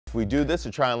We do this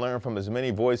to try and learn from as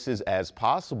many voices as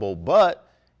possible, but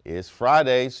it's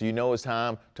Friday, so you know it's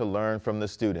time to learn from the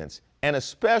students. And a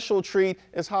special treat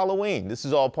is Halloween. This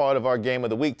is all part of our game of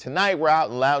the week. Tonight, we're out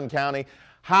in Loudoun County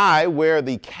High, where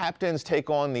the Captains take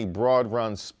on the Broad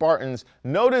Run Spartans.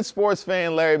 Noted sports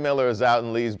fan Larry Miller is out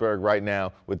in Leesburg right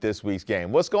now with this week's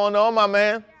game. What's going on, my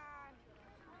man?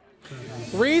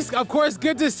 Reese, of course,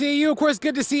 good to see you. Of course,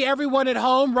 good to see everyone at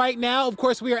home right now. Of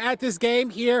course, we are at this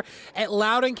game here at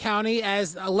Loudoun County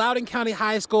as Loudoun County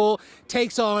High School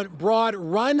takes on Broad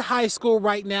Run High School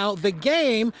right now. The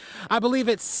game, I believe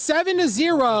it's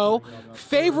 7-0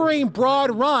 favoring Broad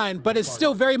Run, but it's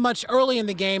still very much early in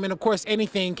the game, and of course,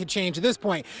 anything could change at this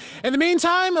point. In the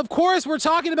meantime, of course, we're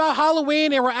talking about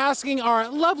Halloween, and we're asking our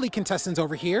lovely contestants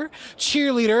over here,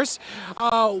 cheerleaders,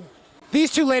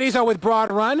 these two ladies are with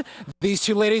Broad Run. These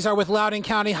two ladies are with Loudoun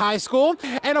County High School.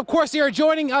 And of course, they are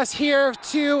joining us here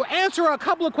to answer a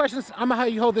couple of questions. I'm gonna have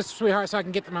you hold this, sweetheart, so I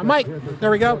can get to my mic. There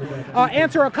we go.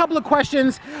 Answer a couple of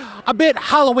questions, a bit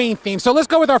Halloween themed. So let's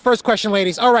go with our first question,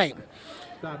 ladies. All right.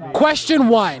 Question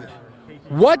 1.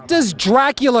 What does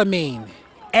Dracula mean?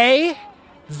 A,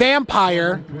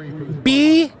 vampire.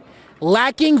 B,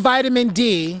 lacking vitamin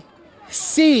D.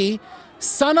 C,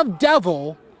 son of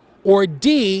devil. Or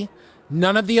D,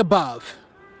 none of the above.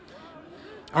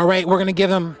 All right, we're going to give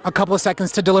them a couple of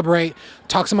seconds to deliberate.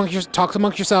 Talk amongst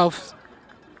yourselves.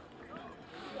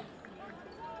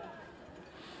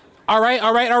 All right.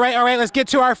 Let's get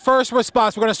to our first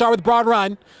response. We're going to start with Broad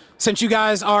Run, since you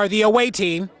guys are the away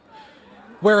team.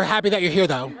 We're happy that you're here,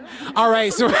 though. All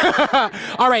right, so,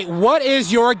 all right, what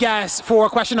is your guess for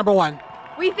question number 1?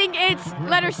 We think it's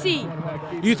letter C.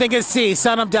 You think it's C,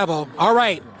 son of devil. All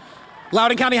right.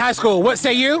 Loudoun County High School, what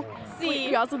say you? C.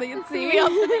 We also think it's C.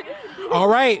 All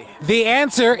right, the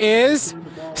answer is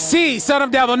C, son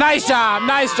of devil. Nice job,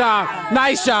 nice job,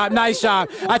 nice job, nice job.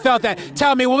 I felt that.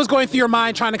 Tell me, what was going through your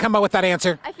mind trying to come up with that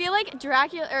answer? I feel like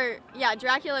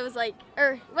Dracula was like,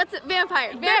 what's it?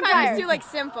 Vampire. Vampire was too like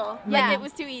simple. Yeah. Like it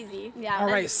was too easy. Yeah. All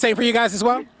right, same for you guys as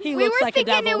well? We were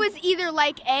thinking it was either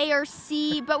like A or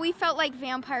C, but we felt like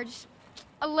vampire just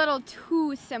a little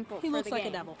too simple for the game. He looks like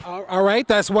a devil. All right,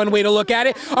 that's one way to look at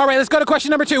it. All right, let's go to question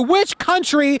number 2. Which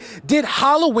country did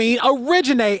Halloween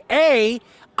originate? A,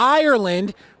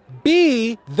 Ireland.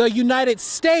 B, the United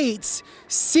States.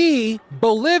 C,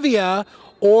 Bolivia.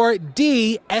 Or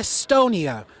D,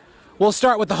 Estonia. We'll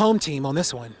start with the home team on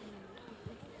this one.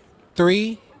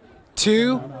 3,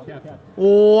 2,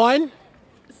 1.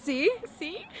 C?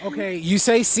 C? Okay, you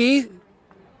say C?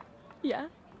 Yeah.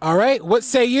 All right, what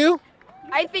say you?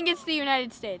 I think it's the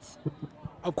United States.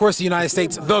 Of course, the United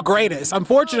States, the greatest.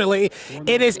 Unfortunately,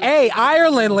 it is A,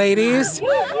 Ireland, ladies.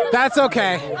 That's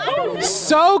okay.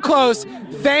 So close.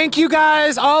 Thank you,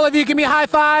 guys. All of you, give me high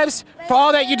fives for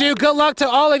all that you do. Good luck to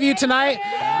all of you tonight.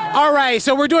 All right,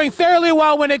 so we're doing fairly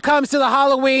well when it comes to the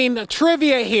Halloween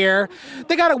trivia here.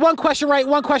 They got one question right,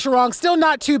 one question wrong. Still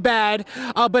not too bad.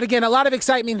 But again, a lot of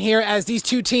excitement here as these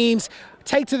two teams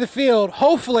take to the field.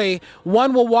 Hopefully,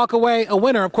 one will walk away a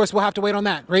winner. Of course, we'll have to wait on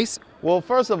that. Reese? Well,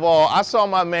 first of all, I saw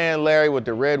my man Larry with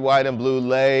the red, white, and blue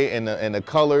lei and the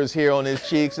colors here on his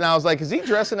cheeks, and I was like, is he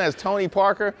dressing as Tony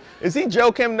Parker? Is he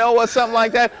Joakim Noah, something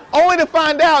like that? Only to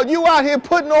find out you out here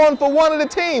putting on for one of the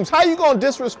teams. How you gonna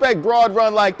disrespect Broad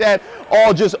Run like that,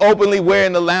 all just openly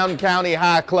wearing the Loudoun County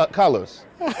High colors?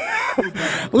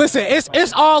 Listen,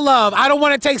 it's all love. I don't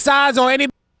want to take sides on any.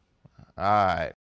 All right.